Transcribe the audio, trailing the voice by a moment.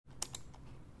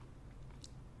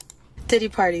Diddy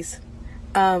parties.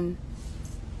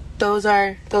 Those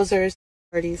are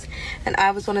parties, and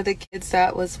I was one of the kids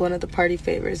that was one of the party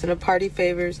favors. And a party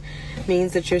favors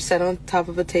means that you're set on top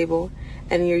of a table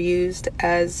and you're used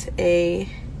as a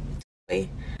toy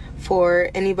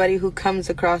for anybody who comes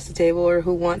across the table or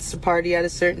who wants to party at a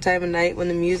certain time of night. When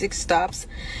the music stops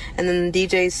and then the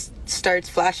DJ starts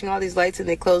flashing all these lights and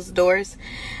they close the doors,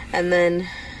 and then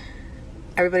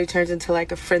everybody turns into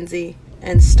like a frenzy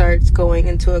and starts going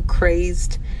into a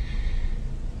crazed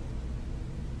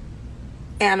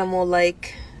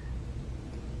animal-like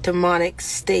demonic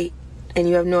state, and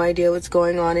you have no idea what's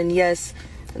going on. And yes,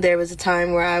 there was a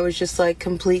time where I was just like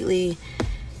completely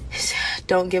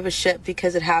don't give a shit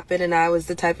because it happened, and I was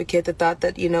the type of kid that thought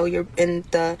that, you know, you're in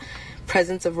the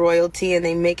presence of royalty and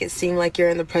they make it seem like you're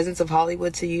in the presence of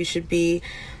Hollywood, so you should be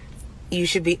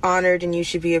honored and you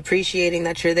should be appreciating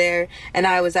that you're there. And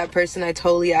I was that person. I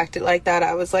totally acted like that.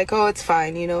 I was like, oh, it's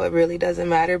fine, you know, it really doesn't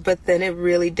matter. But then it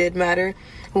really did matter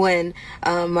when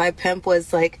my pimp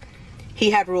was like,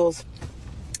 he had rules.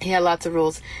 He had lots of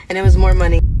rules, and it was more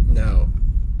money. Now,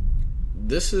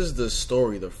 this is the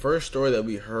story, the first story that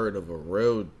we heard of a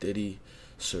real Diddy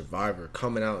survivor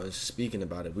coming out and speaking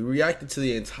about it. We reacted to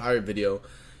the entire video.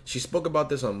 She spoke about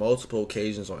this on multiple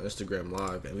occasions on Instagram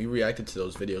Live, and we reacted to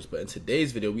those videos. But in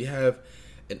today's video, we have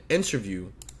an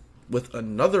interview with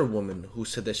another woman who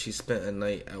said that she spent a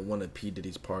night at one of P.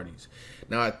 Diddy's parties.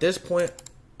 Now, at this point,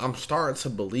 I'm starting to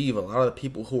believe a lot of the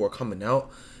people who are coming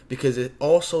out, because it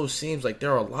also seems like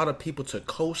there are a lot of people to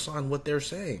co-sign what they're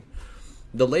saying.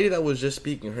 The lady that was just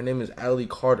speaking, her name is Allie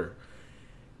Carter,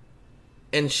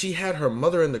 and she had her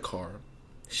mother in the car.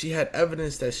 She had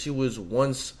evidence that she was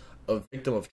once a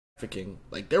victim of trafficking.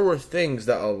 Like, there were things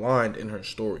that aligned in her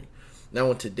story.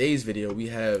 Now, in today's video, we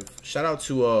have, shout out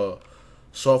to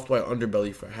Soft White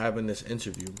Underbelly for having this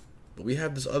interview, but we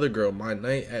have this other girl, My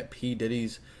Night at P.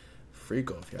 Diddy's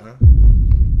Freak Off, y'all.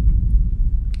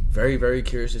 Very, very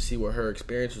curious to see what her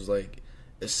experience was like,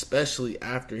 especially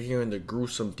after hearing the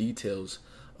gruesome details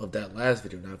of that last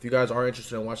video. Now, if you guys are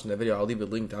interested in watching that video, I'll leave a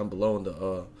link down below in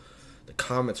the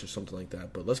comments or something like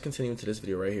that. But let's continue into this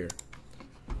video right here.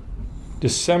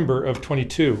 December of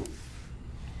 22.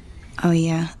 Oh,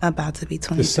 yeah. About to be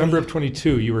 23. December of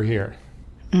 22, you were here.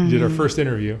 You did our first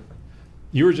interview.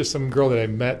 You were just some girl that I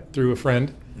met through a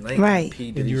friend. Right.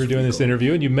 And you were doing this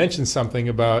interview, and you mentioned something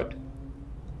about...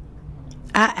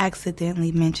 I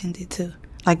accidentally mentioned it, too.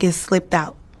 Like, it slipped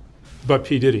out. About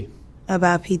P. Diddy.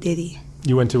 About P. Diddy.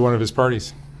 You went to one of his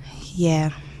parties.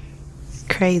 Yeah.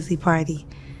 Crazy party.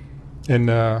 And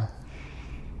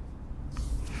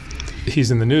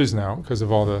he's in the news now because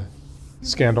of all the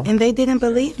scandal. And they didn't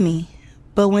believe me.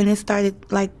 But when it started,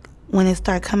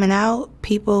 coming out,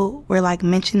 people were, like,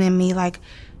 mentioning me, like,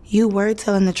 you were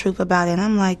telling the truth about it. And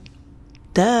I'm like,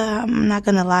 duh, I'm not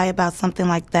going to lie about something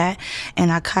like that.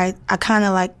 And I kind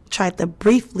of, like, tried to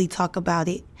briefly talk about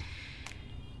it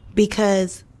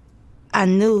because I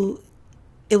knew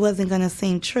it wasn't going to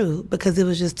seem true because it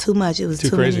was just too much. It was too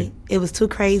crazy. It was too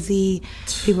crazy.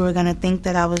 People were going to think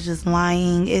that I was just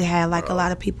lying. It had, like, a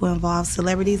lot of people involved,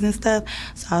 celebrities and stuff.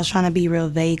 So I was trying to be real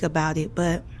vague about it.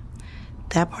 But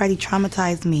that party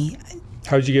traumatized me.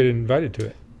 How did you get invited to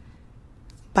it?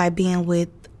 By being with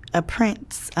a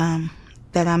prince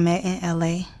that I met in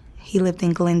L.A. He lived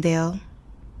in Glendale,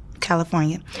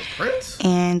 California. A prince?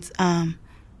 And,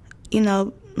 you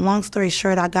know, long story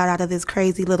short, I got out of this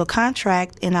crazy little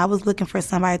contract, and I was looking for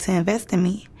somebody to invest in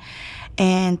me.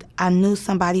 And I knew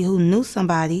somebody who knew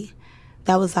somebody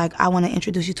that was like, I want to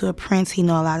introduce you to a prince. He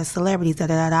know a lot of celebrities,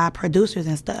 producers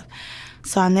and stuff.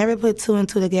 So I never put two and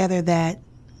two together that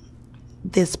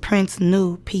this prince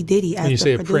knew P. Diddy as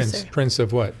the producer. When you say a prince, prince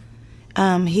of what?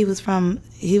 He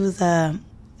was a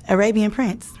Arabian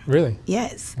prince. Really?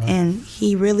 Yes. Wow. And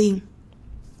he really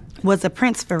was a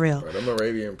prince for real. Right, I'm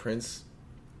Arabian prince.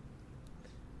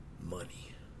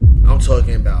 Money. I'm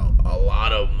talking about a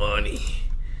lot of money.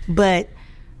 But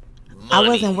I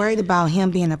wasn't worried about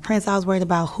him being a prince. I was worried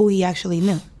about who he actually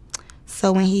knew.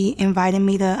 So when he invited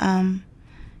me to,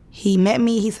 he met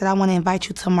me, he said, I want to invite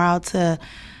you tomorrow to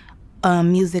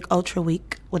Music Ultra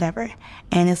Week, whatever.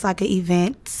 And it's like an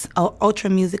event, Ultra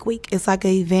Music Week. It's like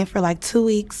an event for like 2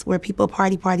 weeks where people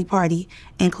party,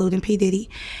 including P. Diddy.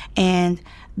 And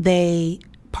they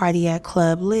party at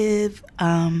Club Live.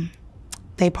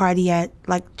 They party at,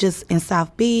 like, just in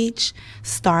South Beach,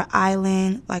 Star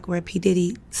Island, like where P.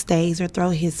 Diddy stays or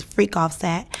throw his freak-offs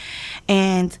at.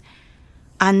 And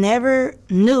I never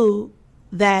knew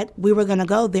that we were going to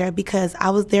go there because I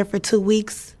was there for 2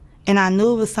 weeks And I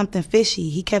knew it was something fishy.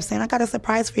 He kept saying, I got a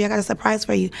surprise for you. I got a surprise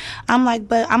for you. I'm like,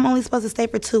 but I'm only supposed to stay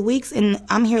for 2 weeks, and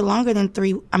I'm here longer than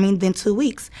 2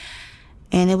 weeks.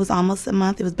 And it was almost a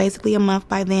month. It was basically a month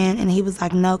by then. And he was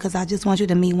like, no, because I just want you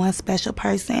to meet one special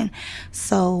person.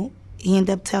 So he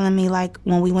ended up telling me, like,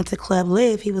 when we went to Club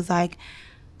Live, he was like,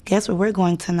 guess where we're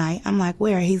going tonight? I'm like,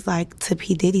 where? He's like, to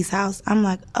P. Diddy's house. I'm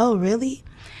like, oh, really?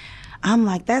 I'm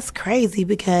like, that's crazy,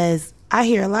 because I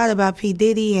hear a lot about P.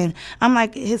 Diddy, and I'm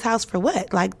like, his house for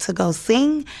what? Like, to go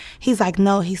sing? He's like,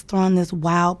 no, he's throwing this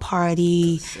wild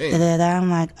party. Da-da-da. I'm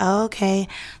like, oh, okay.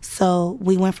 So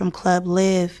we went from Club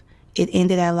Live. It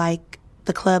ended at like,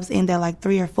 the clubs end at like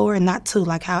 3 or 4 and not 2,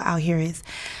 like how out here is.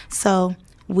 So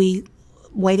we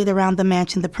waited around the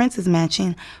mansion, the Prince's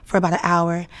mansion, for about an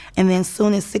hour. And then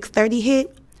soon as 6:30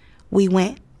 hit, we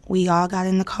went. We all got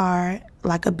in the car,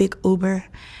 like a big Uber,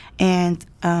 and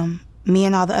me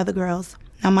and all the other girls.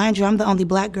 Now, mind you, I'm the only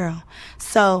black girl.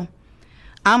 So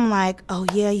I'm like, oh,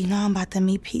 yeah, you know, I'm about to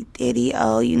meet P. Diddy.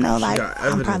 Oh, you know, like,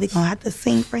 I'm probably going to have to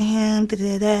sing for him.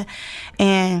 Da-da-da.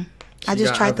 And I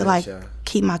just tried to, like,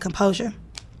 keep my composure.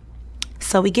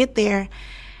 So we get there,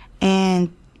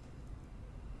 and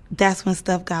that's when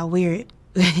stuff got weird.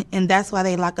 And that's why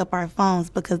they lock up our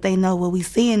phones, because they know what we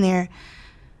see in there,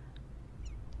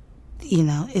 you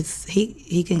know, it's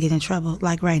he can get in trouble,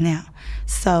 like right now.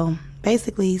 So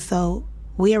basically,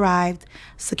 we arrived,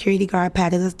 security guard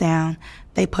patted us down.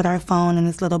 They put our phone in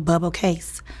this little bubble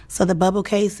case. So the bubble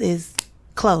case is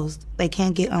closed. They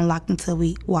can't get unlocked until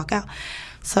we walk out.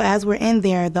 So as we're in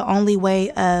there, the only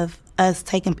way of us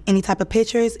taking any type of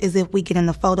pictures is if we get in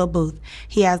the photo booth.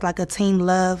 He has like a Team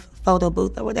Love photo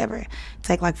booth or whatever.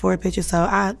 Take like 4 pictures. So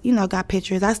I, you know, got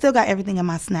pictures. I still got everything in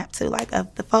my Snap too, like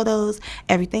of the photos,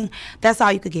 everything. That's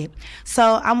all you could get.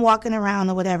 So I'm walking around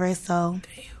or whatever. So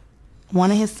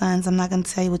one of his sons, I'm not going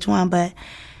to tell you which one, but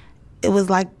it was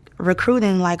like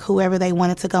recruiting like whoever they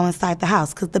wanted to go inside the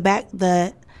house, because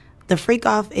the freak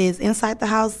off is inside the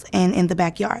house and in the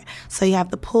backyard. So you have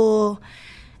the pool,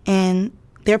 and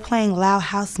they're playing loud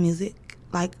house music.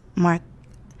 Like, Mark,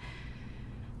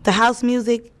 the house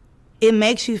music, it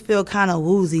makes you feel kind of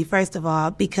woozy, first of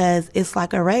all, because it's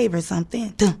like a rave or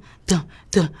something. Dun, dun,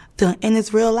 dun, dun, and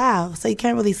it's real loud. So you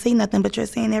can't really see nothing, but you're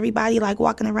seeing everybody like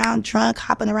walking around, drunk,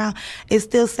 hopping around. It's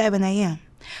still 7 a.m.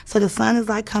 So the sun is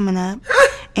like coming up,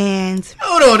 and...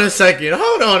 Hold on a second.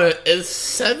 Hold on. It's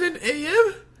 7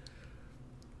 a.m.?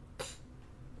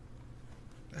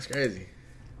 That's crazy.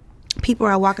 People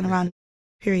are walking around,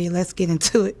 period. Let's get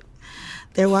into it.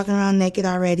 They're walking around naked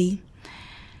already,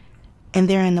 and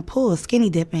they're in the pool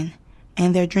skinny dipping,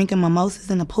 and they're drinking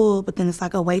mimosas in the pool, but then it's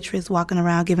like a waitress walking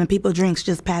around giving people drinks,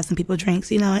 just passing people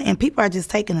drinks, you know, and people are just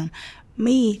taking them.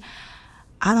 Me,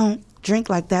 I don't drink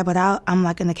like that, but I'm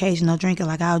like an occasional drinker.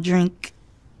 Like, I'll drink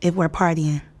if we're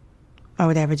partying or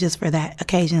whatever, just for that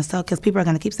occasion. So, because people are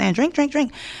going to keep saying, drink, drink,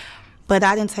 drink. But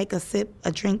I didn't take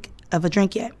a drink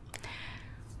yet.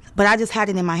 But I just had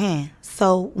it in my hand.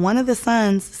 So one of the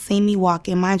sons seen me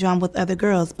walking. Mind you, I'm with other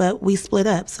girls, but we split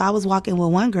up. So I was walking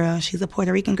with one girl. She's a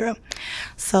Puerto Rican girl.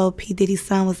 So P. Diddy's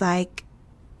son was like,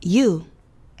 you.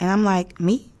 And I'm like,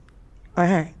 me or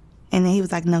her? And then he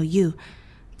was like, no, you.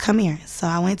 Come here. So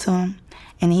I went to him,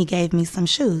 and he gave me some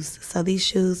shoes. So these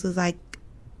shoes was like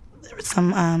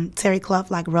some terry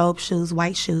cloth, like robe shoes,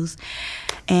 white shoes.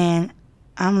 And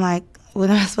I'm like, what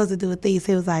am I supposed to do with these?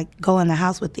 He was like, go in the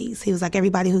house with these. He was like,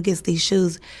 everybody who gets these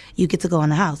shoes, you get to go in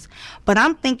the house. But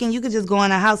I'm thinking you could just go in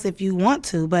the house if you want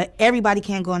to, but everybody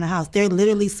can't go in the house. They're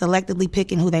literally selectively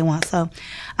picking who they want. So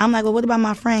I'm like, well, what about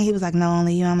my friend? He was like, no,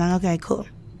 only you. I'm like, okay, cool.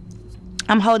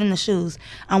 I'm holding the shoes.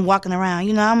 I'm walking around.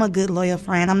 You know, I'm a good, loyal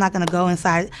friend. I'm not going to go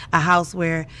inside a house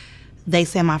where they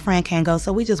say my friend can't go.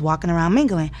 So we just walking around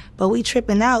mingling. But we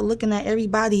tripping out, looking at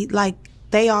everybody like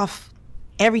they off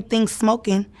everything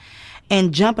smoking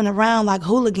and jumping around like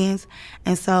hooligans.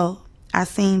 And so I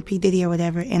seen P. Diddy or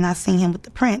whatever, and I seen him with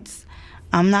the Prince.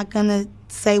 I'm not going to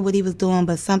say what he was doing,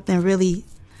 but something really,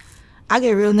 I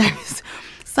get real nervous.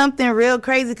 Something real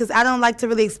crazy, because I don't like to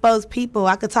really expose people.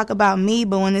 I could talk about me,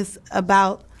 but when it's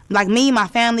about, like, me, my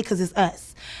family, because it's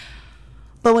us.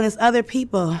 But when it's other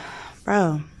people,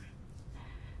 bro,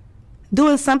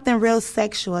 doing something real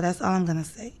sexual, that's all I'm going to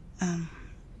say.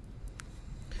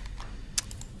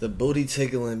 The booty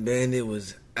tickling bandit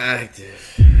was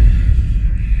active.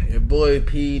 Your boy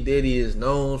P. Diddy is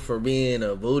known for being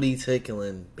a booty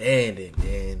tickling bandit,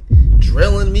 man.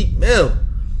 Drilling Meek Mill.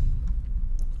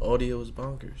 Audio is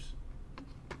bonkers.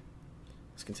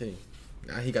 Let's continue.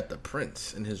 Now he got the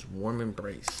Prince in his warm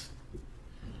embrace.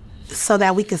 So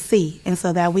that we could see, and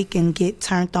so that we can get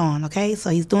turned on, okay?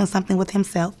 So he's doing something with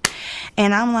himself.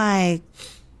 And I'm like,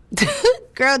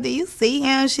 girl, do you see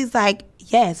him? She's like,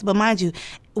 yes. But mind you,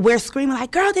 we're screaming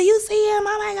like, girl, do you see him?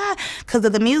 Oh, my God. Because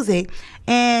of the music.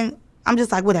 And I'm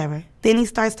just like, whatever. Then he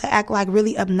starts to act like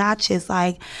really obnoxious,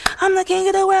 like, I'm the king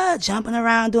of the world, jumping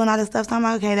around, doing all this stuff. So I'm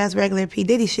like, okay, that's regular P.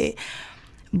 Diddy shit.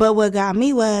 But what got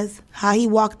me was how he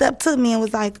walked up to me and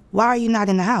was like, why are you not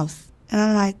in the house? And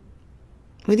I'm like,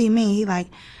 what do you mean? He like,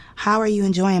 how are you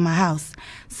enjoying my house?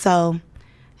 So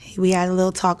we had a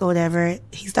little talk or whatever.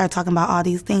 He started talking about all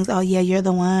these things. Oh, yeah, you're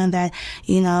the one that,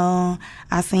 you know,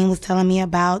 I seen was telling me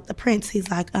about the prince. He's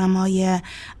like, oh, yeah,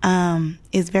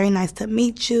 it's very nice to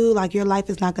meet you. Like, your life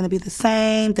is not going to be the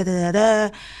same,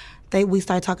 da-da-da-da. We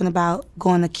started talking about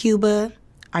going to Cuba.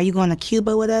 Are you going to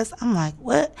Cuba with us? I'm like,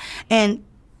 what? And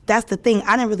that's the thing.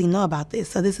 I didn't really know about this.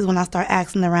 So this is when I start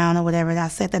asking around or whatever. I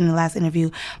said that in the last interview.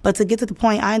 But to get to the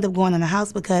point, I ended up going in the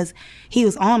house because he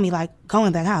was on me, like, go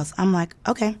in that house. I'm like,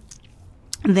 okay.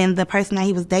 And then the person that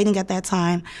he was dating at that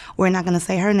time, we're not going to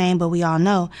say her name, but we all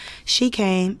know, she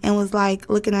came and was, like,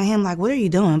 looking at him like, what are you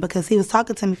doing? Because he was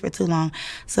talking to me for too long.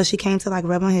 So she came to, like,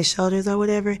 rub on his shoulders or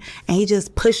whatever, and he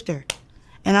just pushed her.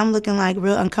 And I'm looking like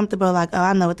real uncomfortable, like, oh,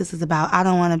 I know what this is about. I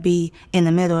don't want to be in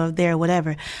the middle of there or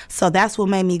whatever. So that's what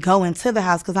made me go into the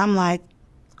house because I'm like,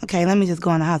 okay, let me just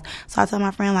go in the house. So I told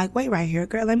my friend, like, wait right here,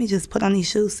 girl. Let me just put on these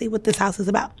shoes, see what this house is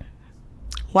about.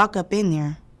 Walk up in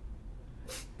there.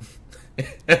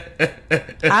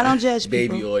 I don't judge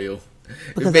people. Baby oil.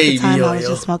 Because Baby at the time oil. I was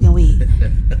just smoking weed.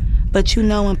 But you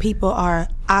know when people are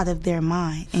out of their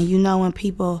mind. And you know when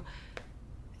people...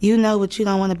 You know what you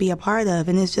don't want to be a part of.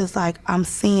 And it's just like I'm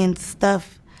seeing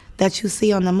stuff that you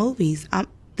see on the movies.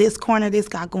 This corner, this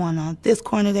got going on. This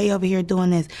corner, they over here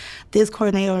doing this. This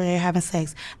corner, they over there having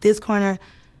sex. This corner,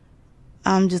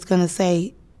 I'm just going to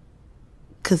say,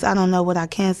 because I don't know what I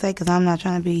can say because I'm not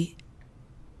trying to be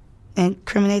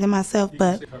incriminating myself,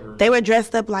 but they were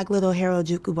dressed up like little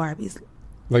Harajuku Barbies.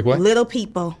 Like what? Little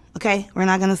people, okay? We're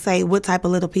not going to say what type of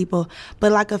little people,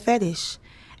 but like a fetish.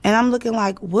 And I'm looking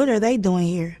like, what are they doing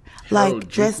here? Like,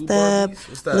 dressed up,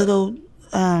 little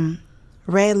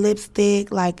red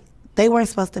lipstick. Like, they weren't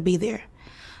supposed to be there.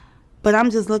 But I'm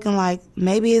just looking like,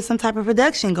 maybe it's some type of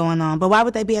production going on. But why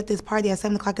would they be at this party at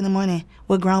 7 o'clock in the morning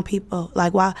with grown people?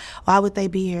 Like, why would they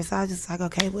be here? So I was just like,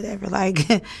 okay, whatever.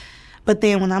 Like, but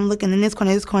then when I'm looking in this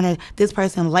corner, this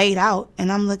person laid out,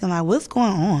 and I'm looking like, what's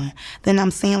going on? Then I'm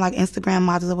seeing, like, Instagram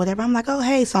models or whatever. I'm like, oh,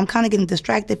 hey. So I'm kind of getting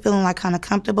distracted, feeling, like, kind of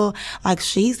comfortable. Like,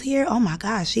 she's here? Oh, my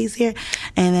gosh, she's here.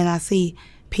 And then I see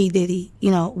P. Diddy,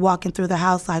 you know, walking through the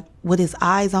house, like, with his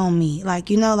eyes on me. Like,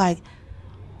 you know, like,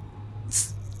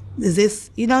 is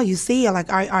this, you know, you see,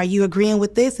 like, are you agreeing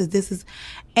with this?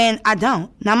 And I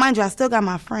don't. Now, mind you, I still got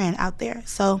my friend out there.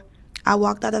 So I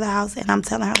walked out of the house and I'm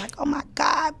telling her, like, oh my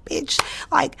God, bitch.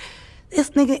 Like,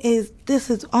 this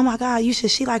is, oh my God,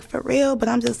 she like for real? But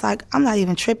I'm just like, I'm not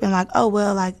even tripping. Like, oh,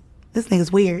 well, like, this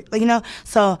nigga's weird. Like, you know?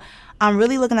 So I'm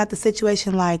really looking at the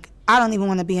situation like, I don't even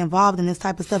want to be involved in this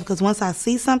type of stuff because once I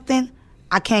see something,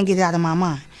 I can't get it out of my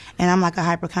mind. And I'm like a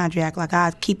hypochondriac. Like,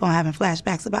 I keep on having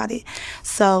flashbacks about it.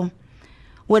 So,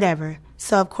 whatever.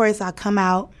 So, of course, I come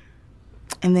out.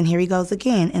 And then here he goes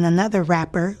again. And another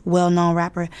rapper, well-known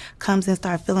rapper, comes and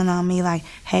starts feeling on me like,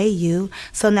 hey, you.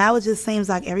 So now it just seems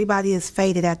like everybody is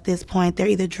faded at this point. They're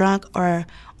either drunk or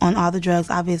on all the drugs,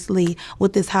 obviously,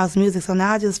 with this house music. So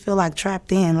now I just feel like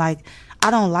trapped in. Like, I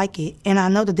don't like it. And I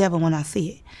know the devil when I see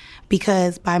it.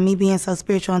 Because by me being so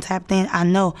spiritual and tapped in, I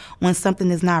know when something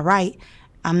is not right.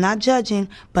 I'm not judging,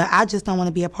 but I just don't want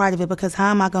to be a part of it because how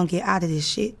am I going to get out of this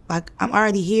shit? Like, I'm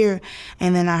already here,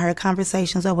 and then I heard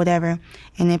conversations or whatever,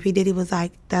 and then P. Diddy was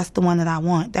like, that's the one that I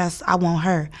want. I want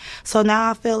her. So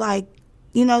now I feel like,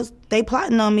 you know, they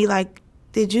plotting on me like,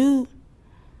 did you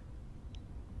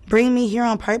bring me here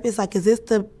on purpose? Like, is this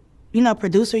the, you know,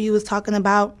 producer you was talking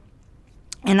about?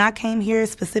 And I came here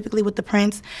specifically with the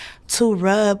Prince to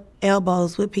rub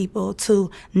elbows with people, to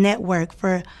network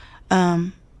for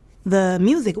the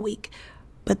music week.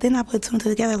 But then I put two and two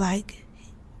together like,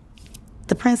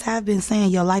 the Prince have been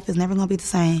saying your life is never going to be the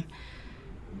same.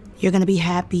 You're going to be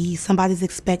happy. Somebody's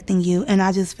expecting you. And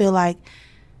I just feel like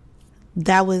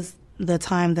that was the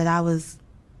time that I was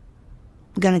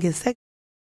going to get sick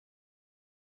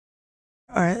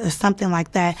or something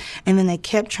like that. And then they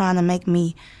kept trying to make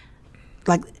me,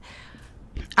 like,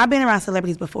 I've been around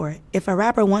celebrities before. If a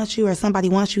rapper wants you or somebody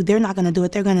wants you, they're not going to do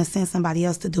it. They're going to send somebody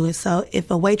else to do it. So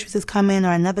if a waitress is coming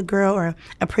or another girl or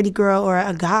a pretty girl or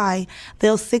a guy,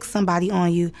 they'll sick somebody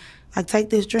on you. Like, take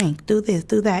this drink, do this,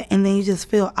 do that. And then you just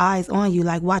feel eyes on you,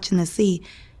 like watching to see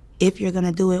if you're going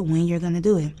to do it, when you're going to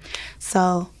do it.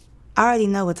 So I already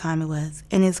know what time it was.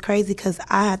 And it's crazy because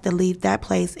I had to leave that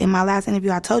place. In my last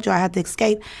interview, I told you I had to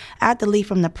escape. I had to leave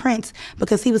from the Prince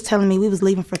because he was telling me we was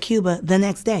leaving for Cuba the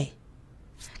next day.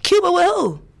 Cuba with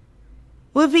who?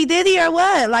 With P. Diddy or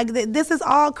what? Like, this is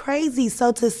all crazy.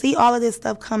 So to see all of this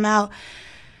stuff come out,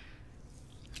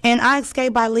 and I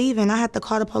escaped by leaving. I had to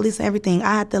call the police and everything.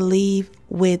 I had to leave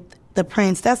with the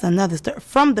Prince. That's another story.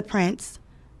 From the Prince,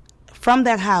 from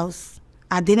that house.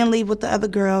 I didn't leave with the other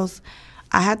girls.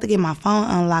 I had to get my phone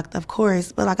unlocked, of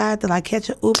course, but like I had to like catch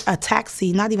a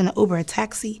taxi, not even an Uber, a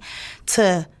taxi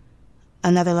to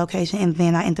another location, and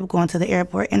then I ended up going to the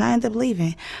airport, and I ended up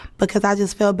leaving because I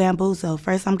just felt bamboozled.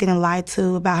 First, I'm getting lied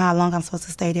to about how long I'm supposed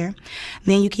to stay there.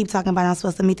 Then you keep talking about I'm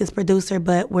supposed to meet this producer,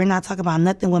 but we're not talking about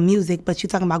nothing with music, but you're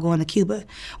talking about going to Cuba.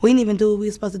 We didn't even do what we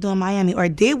were supposed to do in Miami, or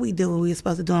did we do what we were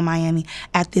supposed to do in Miami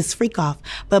at this freak-off?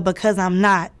 But because I'm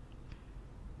not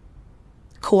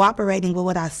cooperating with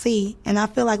what I see, and I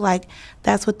feel like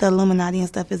that's what the Illuminati and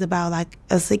stuff is about, like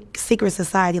a secret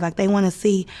society. Like they want to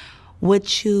see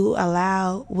what you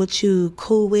allow, what you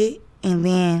cool with, and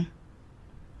then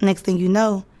next thing you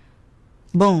know,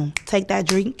 boom, take that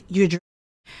drink,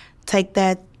 take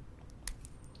that,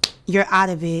 you're out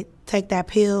of it, take that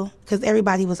pill, because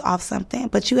everybody was off something,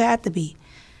 but you had to be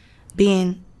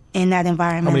being in that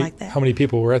environment like that. How many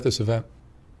people were at this event?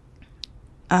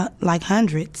 Like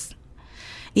hundreds.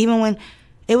 Even when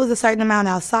it was a certain amount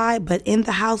outside, but in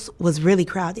the house was really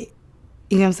crowded.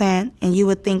 You know what I'm saying? And you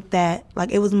would think that,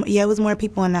 like, it was more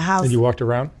people in the house. And you walked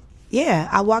around? Yeah,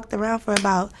 I walked around for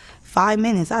about 5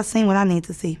 minutes. I seen what I need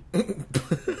to see.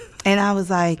 And I was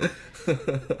like,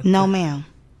 no, ma'am.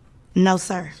 No,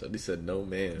 sir. So they said no,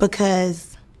 ma'am.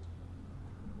 Because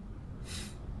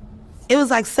it was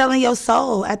like selling your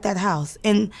soul at that house.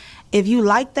 And if you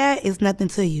like that, it's nothing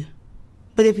to you.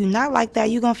 But if you're not like that,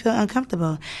 you're going to feel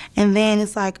uncomfortable. And then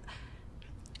it's like,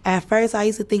 at first I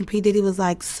used to think P. Diddy was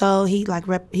like, so he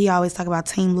always talk about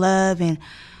team love and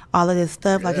all of this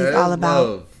stuff. Like he's all about,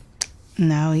 love.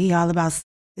 No, he all about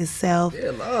himself. Yeah,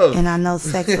 love. And I know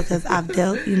sex because I've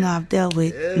dealt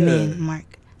with men,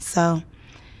 Mark. So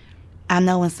I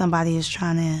know when somebody is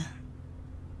trying to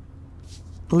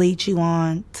lead you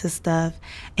on to stuff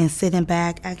and sitting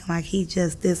back acting like he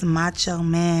just this macho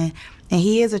man. And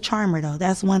he is a charmer, though.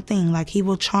 That's one thing. Like, he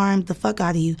will charm the fuck out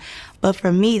of you. But for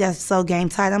me, that's so game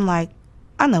tight. I'm like,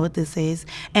 I know what this is.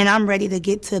 And I'm ready to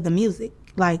get to the music.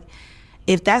 Like,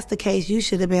 if that's the case, you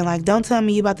should have been like, don't tell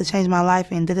me you about to change my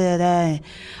life and da-da-da. And,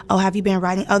 oh, have you been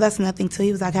writing? Oh, that's nothing, too.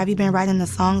 He was like, have you been writing the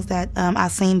songs that I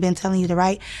seen been telling you to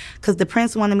write? Because the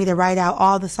Prince wanted me to write out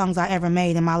all the songs I ever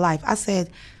made in my life. I said,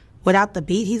 without the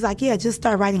beat? He's like, yeah, just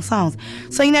start writing songs.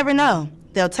 So you never know.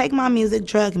 They'll take my music,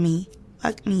 drug me,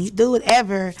 fuck me, do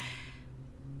whatever,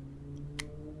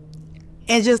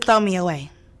 and just throw me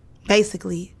away,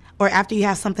 basically. Or after you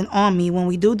have something on me, when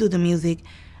we do the music,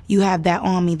 you have that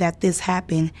on me that this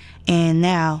happened, and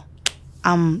now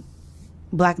I'm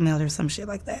blackmailed or some shit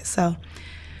like that. So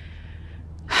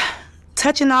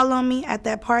touching all on me at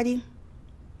that party,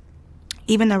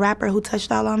 even the rapper who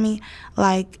touched all on me,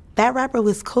 like, that rapper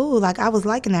was cool. Like, I was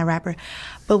liking that rapper.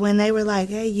 But when they were like,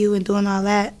 hey, you, and doing all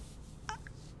that,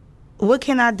 what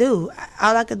can I do?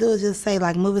 All I could do is just say,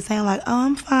 like, move his hand, like, oh,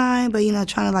 I'm fine, but, you know,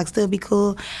 trying to, like, still be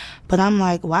cool. But I'm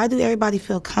like, why do everybody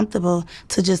feel comfortable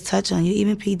to just touch on you?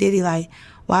 Even P. Diddy, like,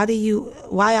 why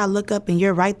I look up and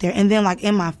you're right there? And then, like,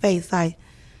 in my face, like,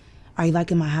 are you,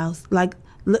 like, in my house? Like,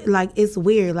 it's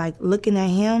weird. Like, looking at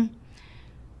him,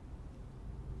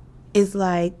 it's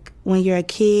like when you're a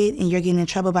kid and you're getting in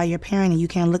trouble by your parent and you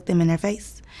can't look them in their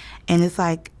face. And it's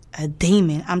like a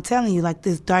demon. I'm telling you, like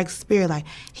this dark spirit, like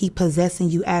he possessing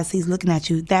you as he's looking at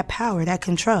you. That power, that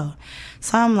control.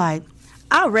 So I'm like,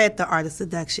 I read The Art of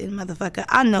Seduction, motherfucker.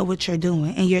 I know what you're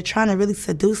doing. And you're trying to really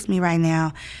seduce me right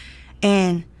now.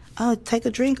 And, oh, take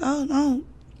a drink. Oh, no,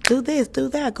 do this, do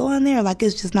that. Go in there. Like,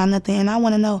 it's just not nothing. And I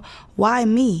want to know, why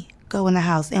me go in the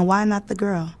house and why not the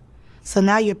girl? So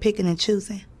now you're picking and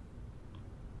choosing.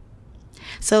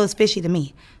 So it's fishy to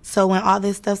me. So when all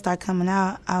this stuff started coming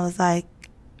out, I was like,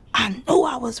 I knew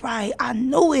I was right. I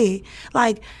knew it.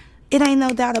 Like, it ain't no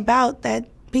doubt about that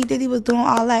P. Diddy was doing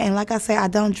all that. And like I say, I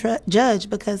don't judge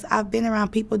because I've been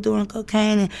around people doing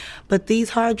cocaine. But these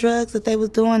hard drugs that they was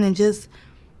doing and just,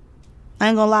 I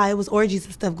ain't gonna lie, it was orgies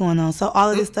and stuff going on. So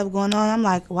all of this stuff going on, I'm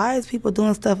like, why is people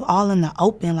doing stuff all in the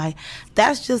open? Like,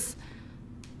 that's just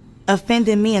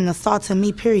offending me and assaulting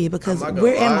me, period. Because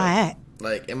where am I at?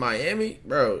 Like, in Miami,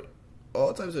 bro,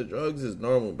 all types of drugs is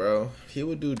normal, bro. He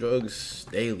would do drugs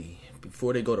daily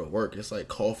before they go to work. It's like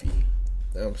coffee. You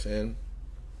know what I'm saying?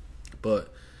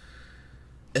 But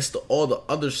It's all the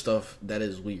other stuff that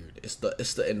is weird. It's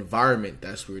the environment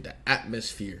that's weird. The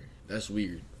atmosphere that's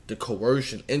weird. The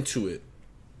coercion into it,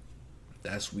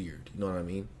 that's weird. You know what I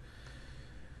mean?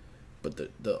 But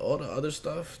the all the other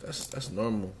stuff, that's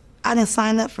normal. I didn't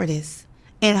sign up for this.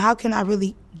 And how can I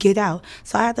really get out?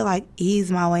 So I had to like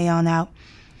ease my way on out.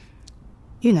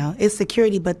 You know, it's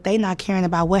security, but they not caring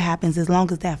about what happens as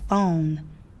long as that phone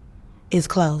is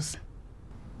closed.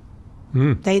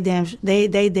 They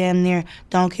damn near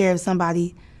don't care if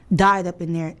somebody died up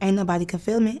in there. Ain't nobody can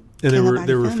film it. And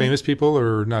there were famous people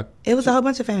or not? It was a whole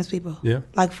bunch of famous people. Yeah.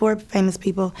 Like 4 famous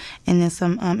people and then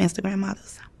some Instagram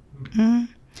models.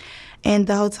 And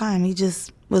the whole time he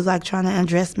just was like trying to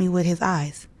undress me with his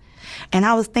eyes. And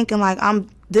I was thinking like,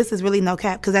 this is really no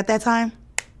cap. Because at that time,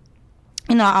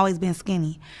 you know, I always been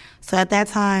skinny. So at that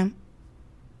time,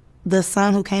 the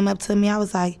son who came up to me, I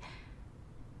was like,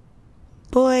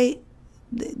 boy,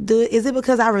 is it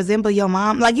because I resemble your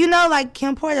mom? Like, you know, like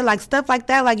Kim Porter, like stuff like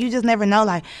that. Like, you just never know.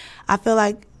 Like, I feel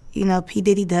like, you know, P.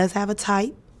 Diddy does have a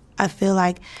type. I feel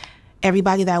like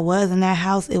everybody that was in that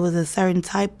house, it was a certain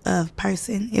type of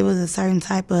person. It was a certain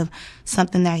type of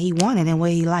something that he wanted and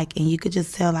what he liked. And you could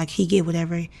just tell, like, he get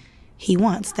whatever he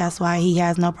wants. That's why he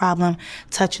has no problem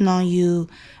touching on you,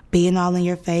 being all in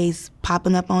your face,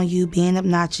 popping up on you, being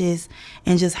obnoxious,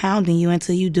 and just hounding you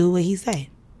until you do what he say.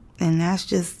 And that's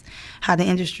just how the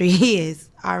industry is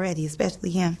already,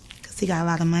 especially him, because he got a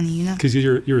lot of money, you know? Because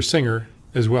you're a singer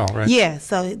as well, right? Yeah,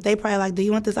 so they probably like, do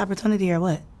you want this opportunity or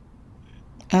what?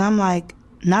 And I'm like,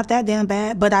 not that damn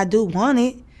bad, but I do want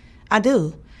it. I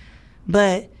do.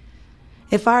 But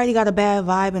if I already got a bad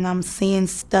vibe and I'm seeing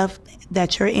stuff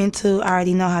that you're into, I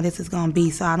already know how this is going to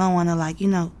be. So I don't want to, like, you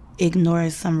know,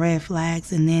 ignore some red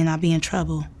flags and then I'll be in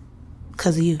trouble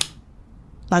because of you.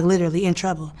 Like, literally in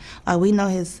trouble. Like, we know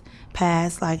his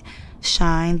past, like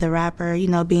Shine, the rapper, you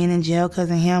know, being in jail because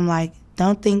of him. Like,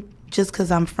 don't think just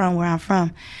because I'm from where I'm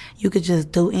from, you could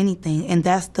just do anything. And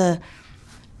that's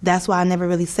why I never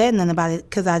really said nothing about it,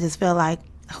 because I just felt like,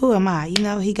 who am I? You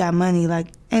know, he got money. Like,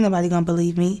 ain't nobody going to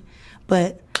believe me.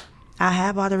 But I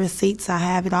have all the receipts. I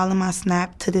have it all in my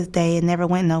Snap to this day. It never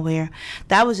went nowhere.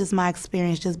 That was just my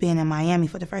experience just being in Miami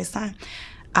for the first time.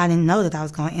 I didn't know that I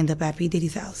was going to end up at P.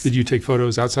 Diddy's house. Did you take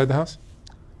photos outside the house?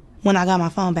 When I got my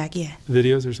phone back, yeah.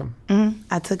 Videos or something?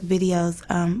 I took videos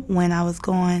when I was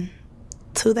going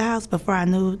to the house before I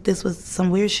knew this was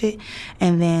some weird shit.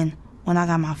 And then when I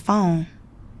got my phone,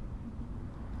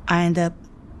 I ended up,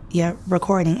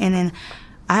 recording. And then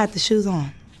I had the shoes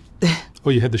on. Oh,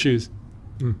 you had the shoes?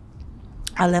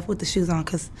 I left with the shoes on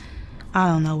because I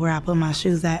don't know where I put my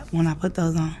shoes at when I put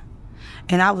those on.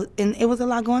 And it was a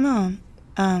lot going on.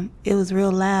 It was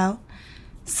real loud.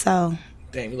 So...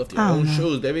 Damn, you left your own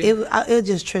shoes, baby. It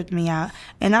just tripped me out.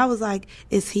 And I was like,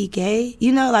 is he gay?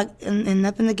 You know, like, and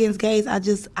nothing against gays.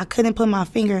 I couldn't put my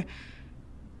finger.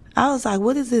 I was like,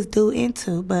 what is this dude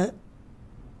into? But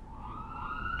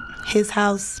his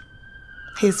house,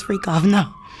 his freak off.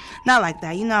 No, not like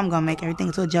that. You know I'm going to make everything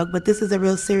into a joke. But this is a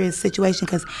real serious situation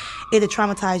because it'll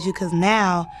traumatize you, because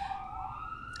now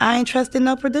I ain't trusting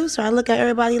no producer. I look at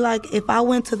everybody like, if I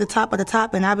went to the top of the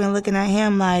top and I've been looking at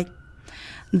him like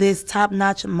this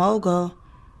top-notch mogul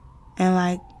and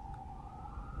like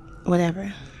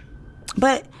whatever.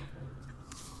 But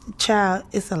child,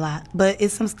 it's a lot. But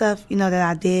it's some stuff, you know, that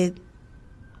I did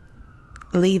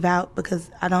leave out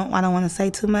because I don't want to say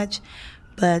too much.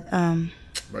 But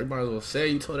you might as well say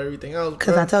you told everything else,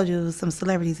 because I told you it was some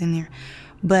celebrities in there.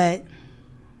 But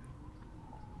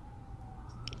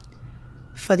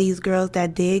for these girls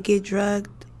that did get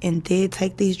drugged and did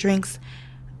take these drinks,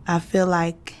 I feel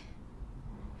like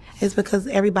it's because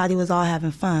everybody was all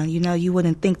having fun. You know, you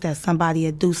wouldn't think that somebody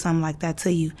would do something like that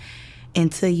to you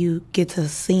until you get to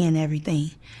seeing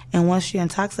everything. And once you're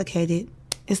intoxicated,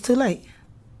 it's too late.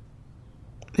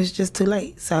 It's just too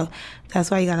late. So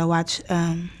that's why you gotta watch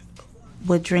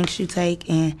what drinks you take.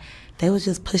 And they was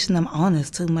just pushing them on us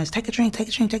too much. Take a drink, take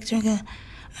a drink, take a drink. And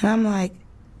I'm like,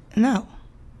 no.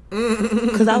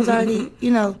 Because I was already,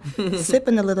 you know,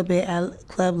 sipping a little bit at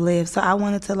Club Live. So I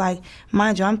wanted to, like,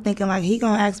 mind you, I'm thinking, like, he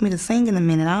going to ask me to sing in a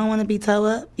minute. I don't want to be toe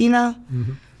up, you know?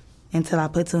 Until I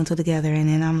put two and two together. And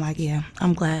then I'm like, yeah,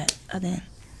 I'm glad I did.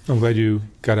 I'm glad you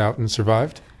got out and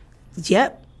survived.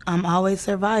 Yep. I'm always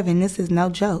surviving. This is no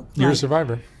joke. You're like, a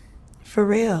survivor. For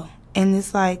real. And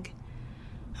it's like,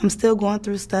 I'm still going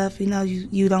through stuff. You know,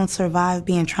 you don't survive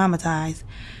being traumatized.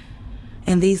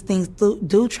 And these things do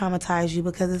traumatize you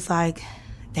because it's like,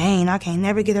 dang, I can't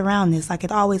never get around this. Like,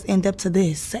 it always end up to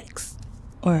this, sex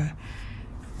or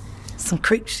some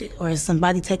creep shit or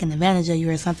somebody taking advantage of you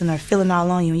or something or feeling all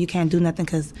on you and you can't do nothing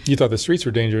because... You thought the streets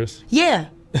were dangerous. Yeah.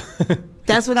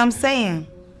 That's what I'm saying.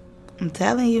 I'm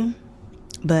telling you.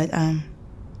 But,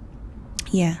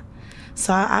 yeah.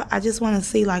 So I just want to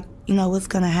see, like, you know, what's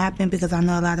going to happen, because I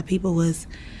know a lot of people was...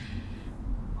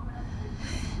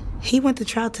 He went to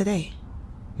trial today.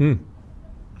 And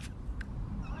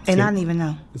I didn't even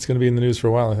know. It's going to be in the news for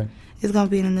a while, I think. It's going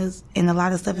to be in the news, and a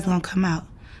lot of stuff is going to come out.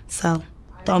 So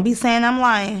don't be saying I'm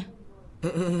lying,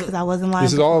 because I wasn't lying.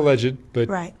 This is all alleged, but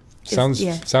right. Sounds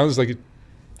like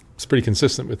it's pretty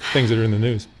consistent with things that are in the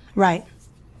news. Right.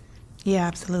 Yeah,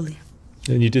 absolutely.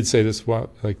 And you did say this,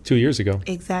 like 2 years ago.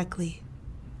 Exactly.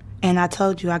 And I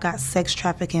told you I got sex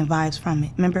trafficking vibes from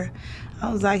it. Remember?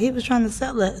 I was like, he was trying to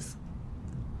sell us.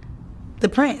 The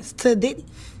Prince to Diddy.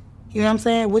 You know what I'm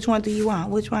saying? Which one do you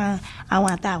want? Which one? I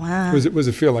want that one. What does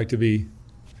it feel like to be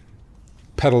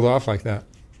peddled off like that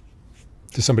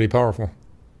to somebody powerful?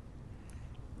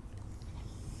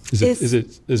 Is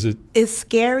it? It's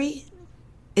scary.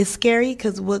 It's scary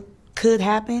because what could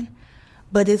happen,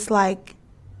 but it's like,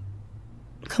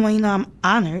 come on, you know, I'm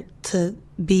honored to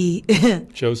be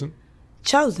chosen.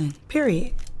 Chosen.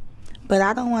 Period. But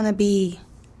I don't want to be.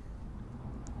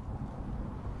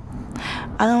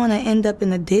 I don't want to end up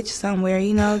in a ditch somewhere,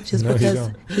 you know, just because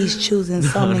he's choosing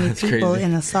so many people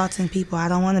and assaulting people. I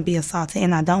don't want to be assaulted,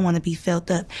 and I don't want to be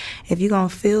filled up. If you're going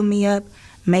to fill me up,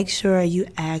 make sure you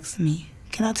ask me,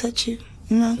 can I touch you?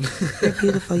 You know, you're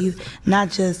beautiful. You, not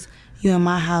just you in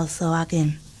my house so I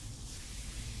can.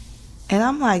 And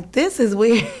I'm like, this is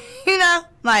weird, you know?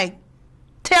 Like,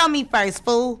 tell me first,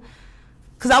 fool,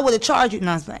 because I would have charged you.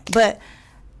 No, I'm saying. But,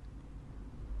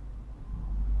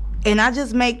 and I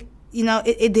just make, you know,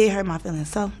 it did hurt my feelings.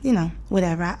 So, you know,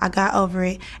 whatever. I got over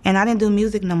it. And I didn't do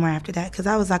music no more after that, because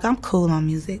I was like, I'm cool on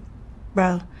music,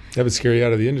 bro. That would scare you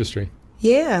out of the industry.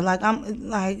 Yeah, like, I'm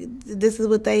like, this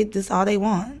is all they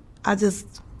want.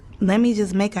 Let me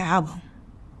just make an album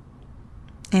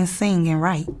and sing and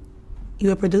write.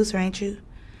 You a producer, ain't you?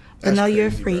 But no, you're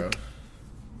a freak. Bro.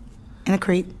 And a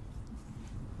creep.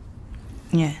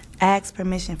 Yeah. Ask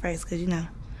permission first, because, you know,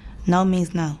 no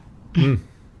means no.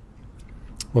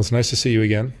 Well, it's nice to see you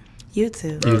again. You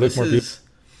too. Bro, you look more beautiful.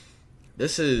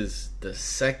 This is the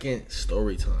second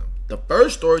story time. The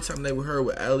first story time that we heard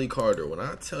with Allie Carter. When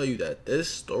I tell you that this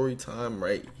story time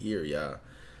right here, y'all,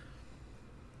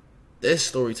 this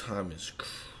story time is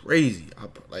crazy.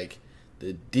 Like,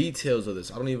 the details of this,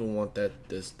 I don't even want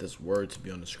this word to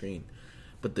be on the screen,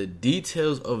 but the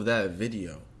details of that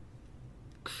video,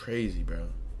 crazy, bro.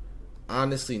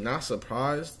 Honestly, not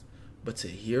surprised, but to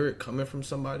hear it coming from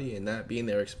somebody and that being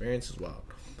their experience is wild.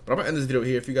 But I'm gonna end this video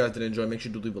here. If you guys did enjoy, make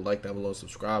sure to leave a like down below and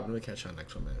subscribe, and we'll catch y'all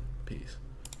next one, man. Peace.